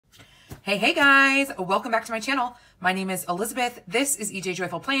Hey guys, welcome back to my channel. My name is Elizabeth. This is EJ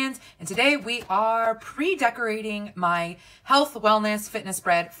Joyful Plans, and today we are pre-decorating my health, wellness, fitness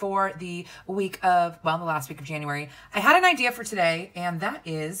spread for the last week of January. I had an idea for today, and that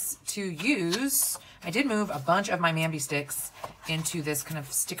is to use, I did move a bunch of my Mambi Sticks into this kind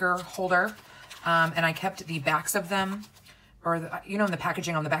of sticker holder, and I kept the backs of them, or in the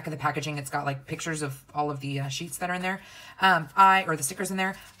packaging, on the back of the packaging, it's got like pictures of all of the sheets that are in there, or the stickers in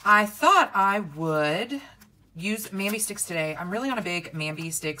there. I thought I would use Mambi Sticks today. I'm really on a big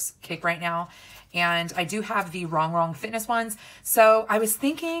Mambi Sticks kick right now, and I do have the Wrong Fitness ones. So I was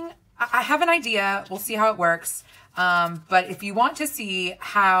thinking, I have an idea. We'll see how it works. But if you want to see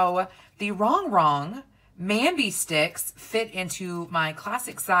how the Wrong Mambi Sticks fit into my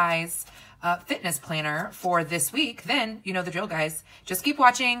classic size fitness planner for this week, then you know the drill, guys. Just keep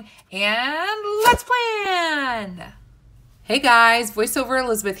watching and let's plan. Hey guys, voiceover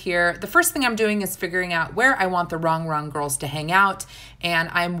Elizabeth here. The first thing I'm doing is figuring out where I want the Wrong girls to hang out, and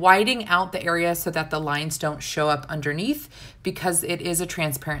I'm whiting out the area so that the lines don't show up underneath because it is a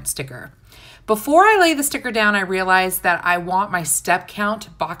transparent sticker. Before I lay the sticker down, I realized that I want my step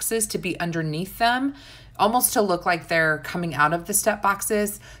count boxes to be underneath them, almost to look like they're coming out of the step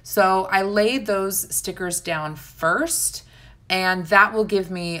boxes. So I laid those stickers down first, and that will give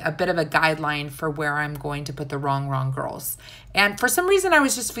me a bit of a guideline for where I'm going to put the Wrong girls. And for some reason, I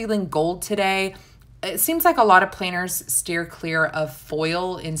was just feeling gold today. It seems like a lot of planners steer clear of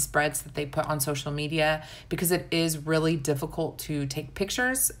foil in spreads that they put on social media because it is really difficult to take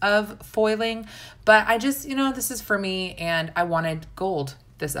pictures of foiling. But I just, this is for me, and I wanted gold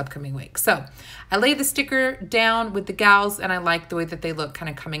this upcoming week. So I lay the sticker down with the gals, and I like the way that they look kind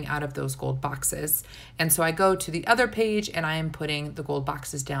of coming out of those gold boxes. And so I go to the other page and I am putting the gold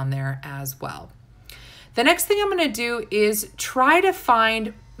boxes down there as well. The next thing I'm going to do is try to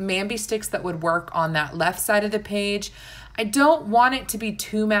find Mambi Sticks that would work on that left side of the page. I don't want it to be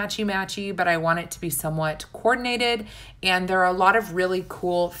too matchy-matchy, but I want it to be somewhat coordinated. And there are a lot of really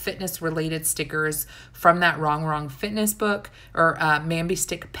cool fitness-related stickers from that Wrong Fitness book, or Mambi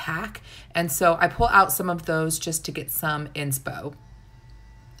Stick pack. And so I pull out some of those just to get some inspo.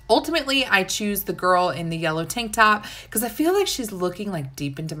 Ultimately, I choose the girl in the yellow tank top because I feel like she's looking like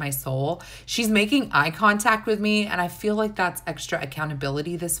deep into my soul. She's making eye contact with me, and I feel like that's extra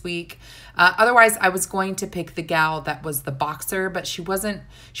accountability this week. Otherwise, I was going to pick the gal that was the boxer, but she wasn't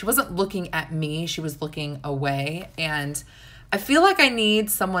looking at me. She was looking away, and I feel like I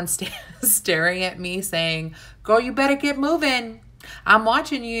need someone staring at me saying, "Girl, you better get moving. I'm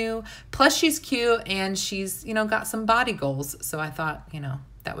watching you." Plus, she's cute, and she's, got some body goals. So I thought,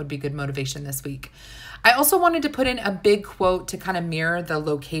 that would be good motivation this week. I also wanted to put in a big quote to kind of mirror the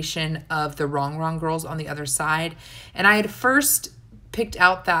location of the Wrong girls on the other side. And I had first picked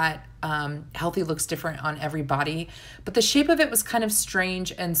out that healthy looks different on every body, but the shape of it was kind of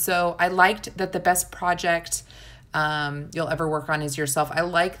strange. And so I liked that the best project you'll ever work on is yourself. I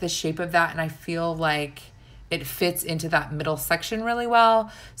like the shape of that, and I feel like it fits into that middle section really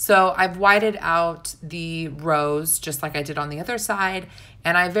well. So I've whited out the rows just like I did on the other side,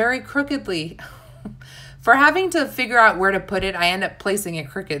 and I very crookedly, for having to figure out where to put it, I end up placing it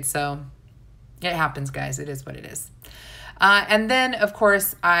crooked. So it happens, guys. It is what it is. And then, of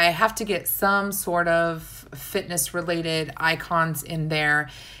course, I have to get some sort of fitness-related icons in there.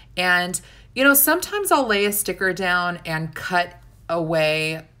 And, sometimes I'll lay a sticker down and cut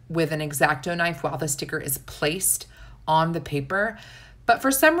away with an X-Acto knife while the sticker is placed on the paper. But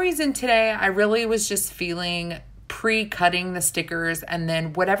for some reason today, I really was just feeling pre-cutting the stickers, and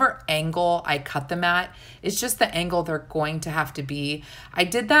then whatever angle I cut them at is just the angle they're going to have to be. I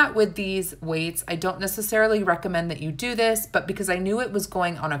did that with these weights. I don't necessarily recommend that you do this, but because I knew it was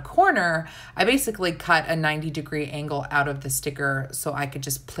going on a corner, I basically cut a 90-degree angle out of the sticker so I could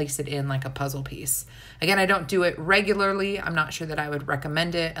just place it in like a puzzle piece. Again, I don't do it regularly. I'm not sure that I would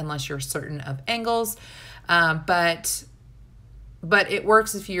recommend it unless you're certain of angles, but it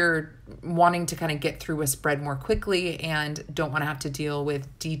works if you're wanting to kind of get through a spread more quickly and don't want to have to deal with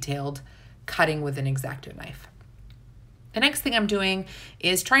detailed cutting with an X-Acto knife. The next thing I'm doing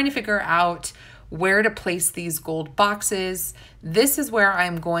is trying to figure out where to place these gold boxes. This is where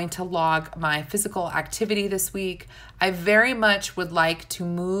I'm going to log my physical activity this week. I very much would like to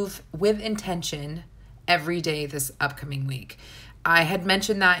move with intention every day this upcoming week. I had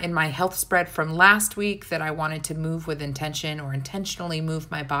mentioned that in my health spread from last week that I wanted to move with intention, or intentionally move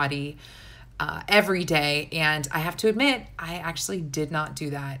my body every day. And I have to admit, I actually did not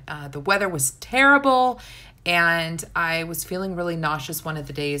do that. The weather was terrible, and I was feeling really nauseous one of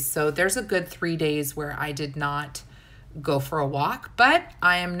the days. So there's a good 3 days where I did not go for a walk, but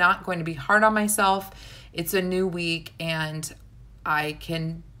I am not going to be hard on myself. It's a new week and I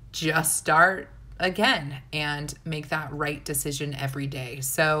can just start again and make that right decision every day.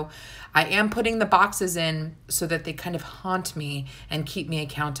 So I am putting the boxes in so that they kind of haunt me and keep me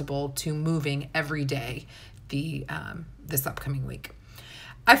accountable to moving every day this upcoming week.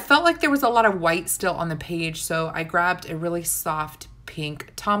 I felt like there was a lot of white still on the page, so I grabbed a really soft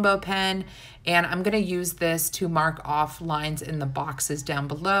pink Tombow pen, and I'm going to use this to mark off lines in the boxes down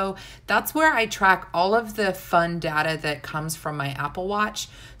below. That's where I track all of the fun data that comes from my Apple Watch.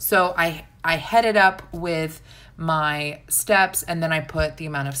 So I head it up with my steps, and then I put the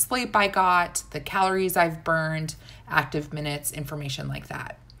amount of sleep I got, the calories I've burned, active minutes, information like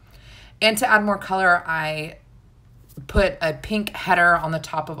that. And to add more color, I put a pink header on the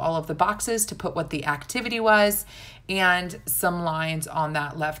top of all of the boxes to put what the activity was, and some lines on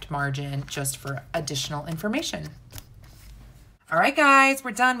that left margin just for additional information. All right, guys,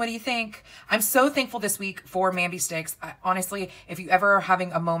 we're done. What do you think? I'm so thankful this week for Mambi Sticks. Honestly, if you ever are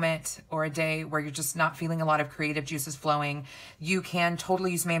having a moment or a day where you're just not feeling a lot of creative juices flowing, you can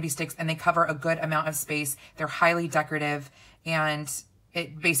totally use Mambi Sticks, and they cover a good amount of space. They're highly decorative, and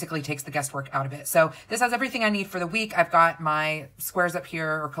it basically takes the guesswork out of it. So this has everything I need for the week. I've got my squares up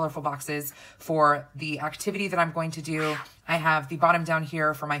here, or colorful boxes, for the activity that I'm going to do. I have the bottom down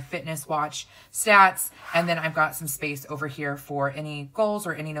here for my fitness watch stats, and then I've got some space over here for any goals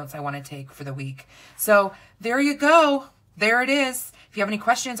or any notes I want to take for the week. So there you go. There it is. If you have any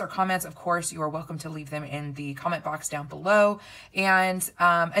questions or comments, of course, you are welcome to leave them in the comment box down below. And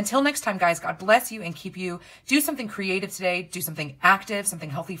until next time, guys, God bless you and keep you. Do something creative today. Do something active, something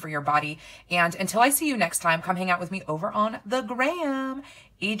healthy for your body. And until I see you next time, come hang out with me over on the gram,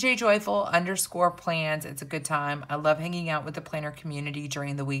 EJJoyful_plans. It's a good time. I love hanging out with the planner community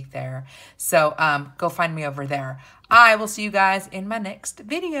during the week there. So go find me over there. I will see you guys in my next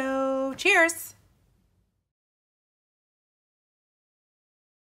video. Cheers.